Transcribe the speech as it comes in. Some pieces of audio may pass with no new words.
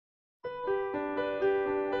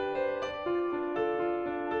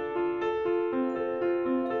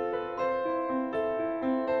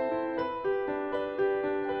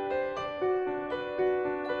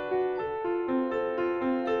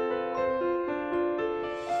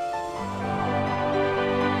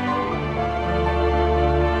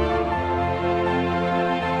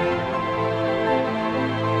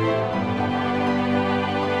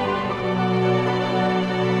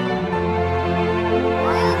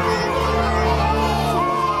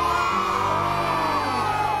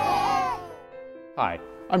Hi,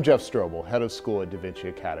 I'm Jeff Strobel, head of school at Vinci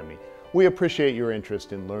Academy. We appreciate your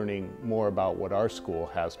interest in learning more about what our school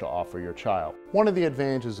has to offer your child. One of the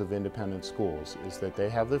advantages of independent schools is that they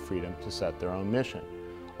have the freedom to set their own mission.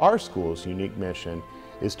 Our school's unique mission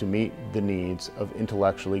is to meet the needs of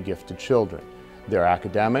intellectually gifted children, their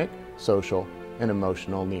academic, social, and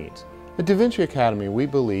emotional needs. At Vinci Academy, we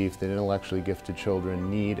believe that intellectually gifted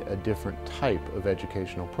children need a different type of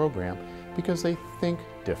educational program because they think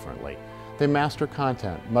differently. They master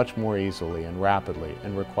content much more easily and rapidly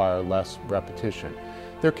and require less repetition.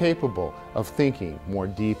 They're capable of thinking more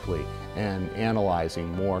deeply and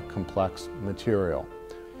analyzing more complex material.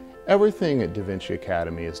 Everything at Vinci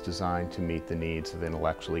Academy is designed to meet the needs of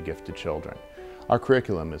intellectually gifted children. Our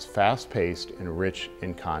curriculum is fast-paced and rich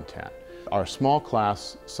in content. Our small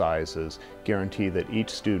class sizes guarantee that each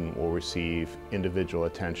student will receive individual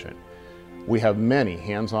attention. We have many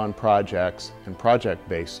hands-on projects and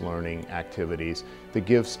project-based learning activities that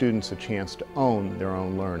give students a chance to own their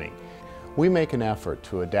own learning. We make an effort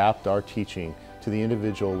to adapt our teaching to the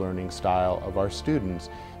individual learning style of our students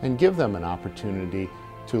and give them an opportunity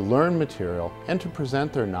to learn material and to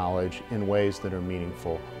present their knowledge in ways that are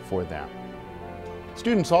meaningful for them.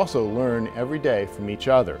 Students also learn every day from each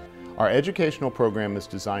other. Our educational program is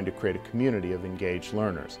designed to create a community of engaged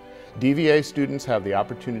learners. DVA students have the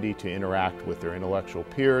opportunity to interact with their intellectual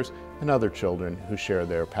peers and other children who share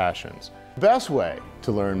their passions. The best way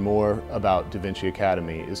to learn more about Vinci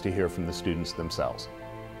Academy is to hear from the students themselves.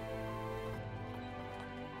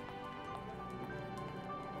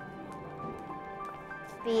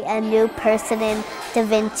 Be a new person in Da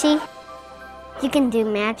Vinci. You can do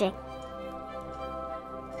magic.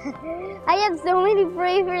 I have so many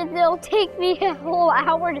flavors, it'll take me a whole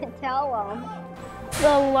hour to tell them.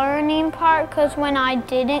 The learning part, because when I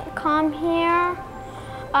didn't come here,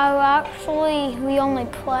 we only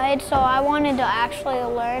played, so I wanted to actually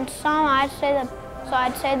learn some. I'd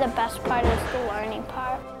say the best part is the learning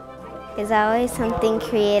part. There's always something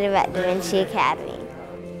creative at Da Vinci Academy.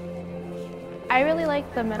 I really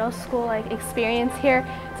like the middle school experience here.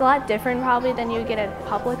 It's a lot different probably than you get at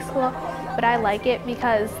public school, but I like it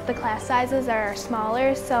because the class sizes are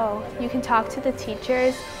smaller, so you can talk to the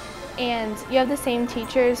teachers, and you have the same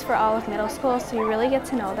teachers for all of middle school, so you really get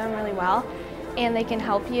to know them really well, and they can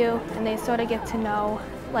help you, and they sort of get to know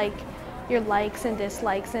your likes and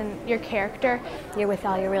dislikes and your character. You're with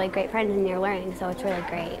all your really great friends and you're learning, so it's really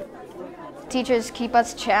great. Teachers keep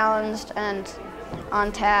us challenged and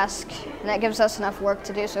on task, and that gives us enough work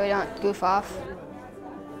to do so we don't goof off.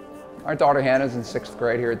 Our daughter Hannah's in 6th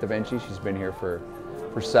grade here at Da Vinci. She's been here for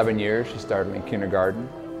 7 years. She started in kindergarten,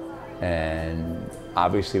 and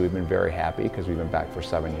obviously we've been very happy because we've been back for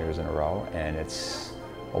 7 years in a row, and it's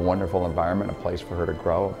a wonderful environment, a place for her to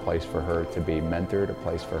grow, a place for her to be mentored, a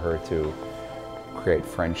place for her to create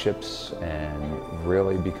friendships and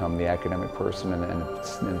really become the academic person and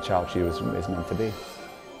the child she is meant to be.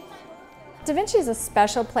 Da Vinci is a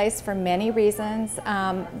special place for many reasons.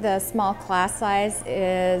 The small class size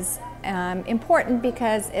is important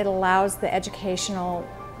because it allows the educational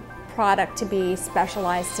product to be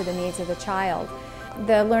specialized to the needs of the child.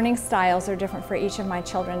 The learning styles are different for each of my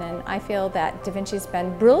children, and I feel that Da Vinci's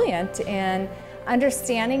been brilliant in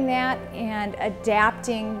understanding that and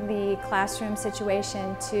adapting the classroom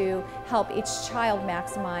situation to help each child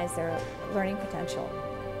maximize their learning potential.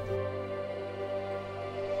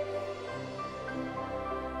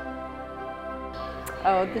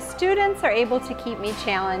 Oh, the students are able to keep me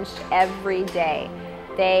challenged every day.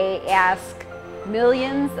 They ask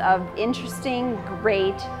millions of interesting,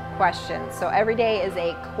 great questions. So every day is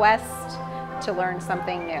a quest to learn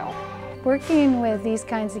something new. Working with these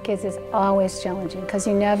kinds of kids is always challenging because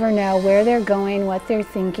you never know where they're going, what they're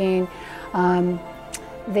thinking.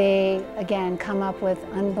 They, again, come up with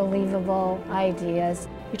unbelievable ideas.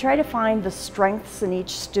 You try to find the strengths in each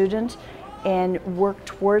student and work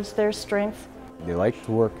towards their strengths. They like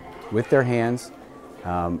to work with their hands,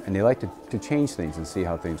 and they like to change things and see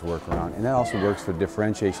how things work around. And that also works for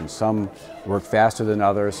differentiation. Some work faster than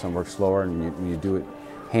others, some work slower, and when you do it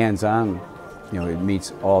hands-on, it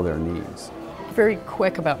meets all their needs. Very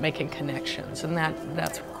quick about making connections, and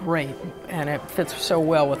that's great, and it fits so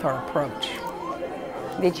well with our approach.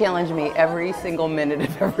 They challenge me every single minute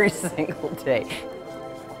of every single day.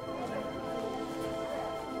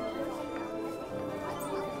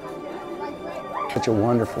 Such a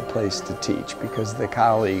wonderful place to teach because the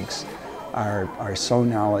colleagues are so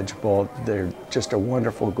knowledgeable. They're just a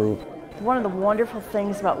wonderful group. One of the wonderful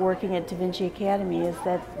things about working at Da Vinci Academy is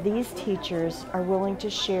that these teachers are willing to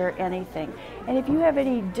share anything. And if you have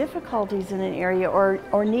any difficulties in an area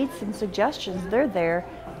or need some suggestions, they're there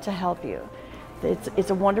to help you. It's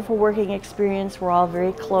a wonderful working experience. We're all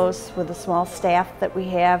very close with the small staff that we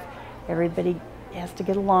have. Everybody has to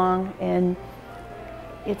get along, and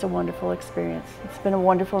it's a wonderful experience. It's been a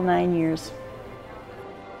wonderful 9 years.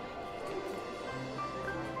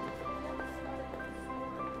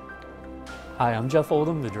 Hi, I'm Jeff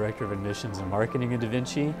Oldham, the Director of Admissions and Marketing at Da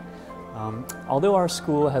Vinci. Although our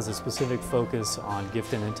school has a specific focus on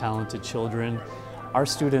gifted and talented children, our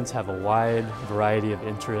students have a wide variety of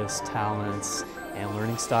interests, talents, and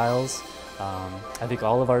learning styles. I think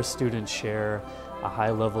all of our students share a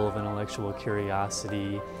high level of intellectual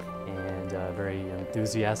curiosity and a very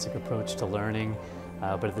enthusiastic approach to learning.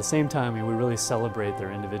 But at the same time, we really celebrate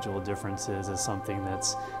their individual differences as something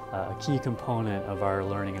that's a key component of our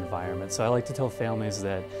learning environment. So I like to tell families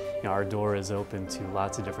that our door is open to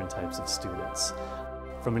lots of different types of students.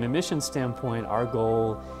 From an admissions standpoint, our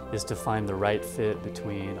goal is to find the right fit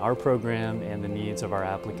between our program and the needs of our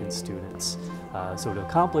applicant students. So to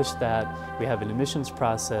accomplish that, we have an admissions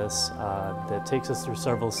process that takes us through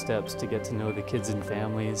several steps to get to know the kids and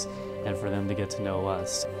families and for them to get to know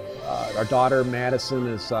us. Our daughter Madison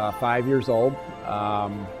is 5 years old.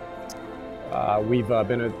 We've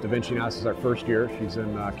been at Da Vinci now since our first year. She's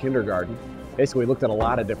in kindergarten. Basically, we looked at a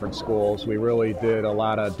lot of different schools. We really did a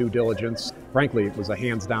lot of due diligence. Frankly, it was a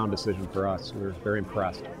hands-down decision for us. We were very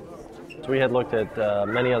impressed. So we had looked at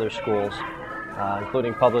many other schools,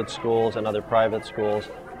 including public schools and other private schools.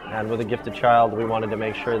 And with a gifted child, we wanted to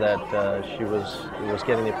make sure that she was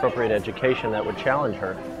getting the appropriate education that would challenge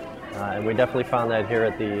her. And we definitely found that here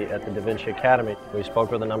at the Da Vinci Academy. We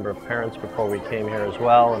spoke with a number of parents before we came here as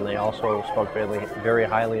well, and they also spoke very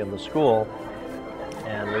highly of the school.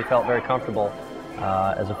 And we felt very comfortable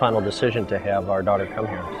as a final decision to have our daughter come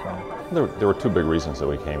here. So there were two big reasons that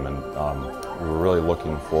we came, and we were really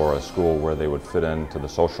looking for a school where they would fit into the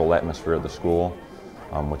social atmosphere of the school,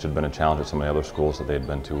 which had been a challenge at some of the other schools that they had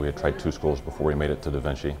been to. We had tried 2 schools before we made it to Da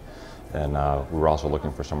Vinci, and we were also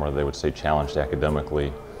looking for somewhere they would stay challenged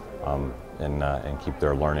academically and keep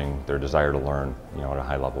their learning, their desire to learn, at a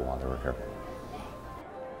high level while they were here.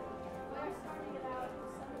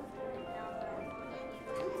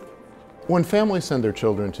 When families send their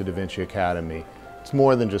children to Da Vinci Academy, it's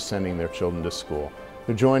more than just sending their children to school.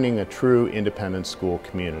 They're joining a true independent school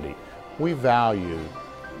community. We value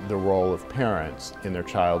the role of parents in their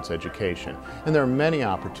child's education, and there are many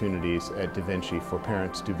opportunities at Da Vinci for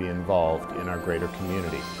parents to be involved in our greater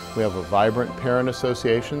community. We have a vibrant parent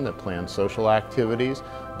association that plans social activities,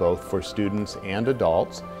 both for students and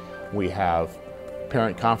adults. We have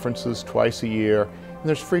parent conferences twice a year, and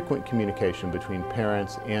there's frequent communication between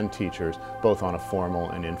parents and teachers, both on a formal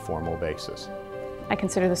and informal basis. I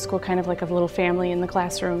consider the school kind of like a little family in the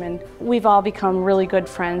classroom, and we've all become really good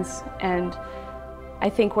friends, and I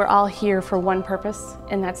think we're all here for one purpose,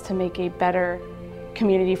 and that's to make a better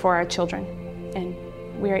community for our children, and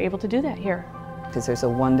we are able to do that here. Because there's a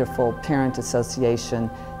wonderful parent association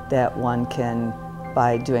that one can,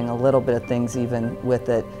 by doing a little bit of things even with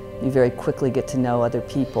it, you very quickly get to know other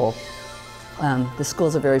people. The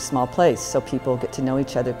school's a very small place, so people get to know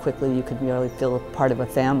each other quickly. You can really feel a part of a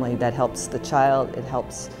family. That helps the child, it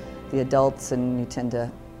helps the adults, and you tend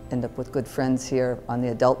to end up with good friends here on the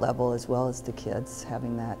adult level as well as the kids,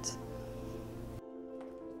 having that.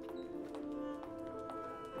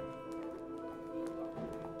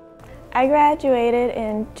 I graduated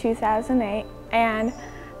in 2008, and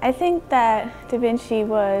I think that Da Vinci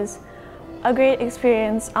was a great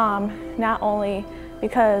experience, not only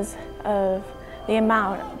because of the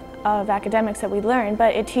amount of academics that we learn,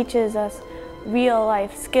 but it teaches us real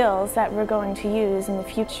life skills that we're going to use in the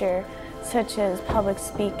future, such as public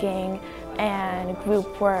speaking and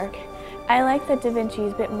group work. I like that Da Vinci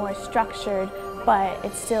is a bit more structured, but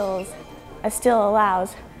it still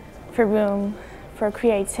allows for room for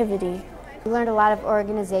creativity. We learned a lot of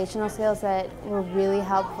organizational skills that were really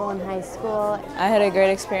helpful in high school. I had a great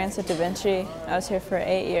experience at Da Vinci. I was here for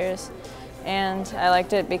 8 years, and I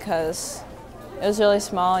liked it because it was really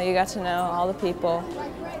small. You got to know all the people,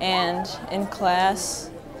 and in class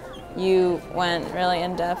you went really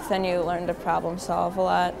in depth and you learned to problem solve a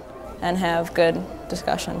lot and have good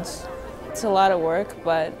discussions. It's a lot of work,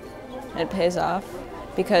 but it pays off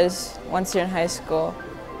because once you're in high school,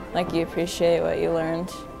 you appreciate what you learned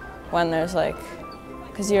when there's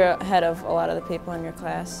because you're ahead of a lot of the people in your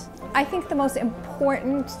class. I think the most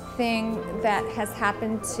important thing that has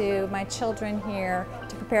happened to my children here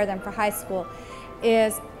to prepare them for high school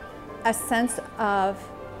is a sense of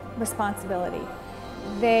responsibility.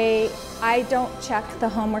 I don't check the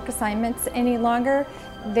homework assignments any longer.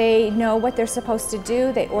 They know what they're supposed to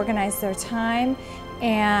do, they organize their time,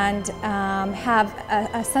 and have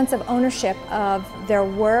a sense of ownership of their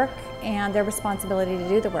work and their responsibility to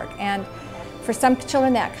do the work. And for some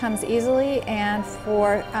children that comes easily, and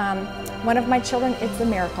for one of my children it's a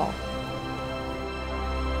miracle.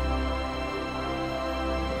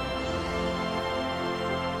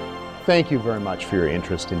 Thank you very much for your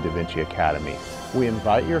interest in Da Vinci Academy. We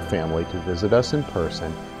invite your family to visit us in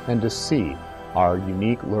person and to see our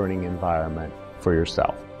unique learning environment for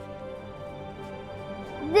yourself.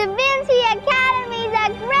 Da Vinci Academy is a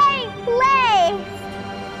great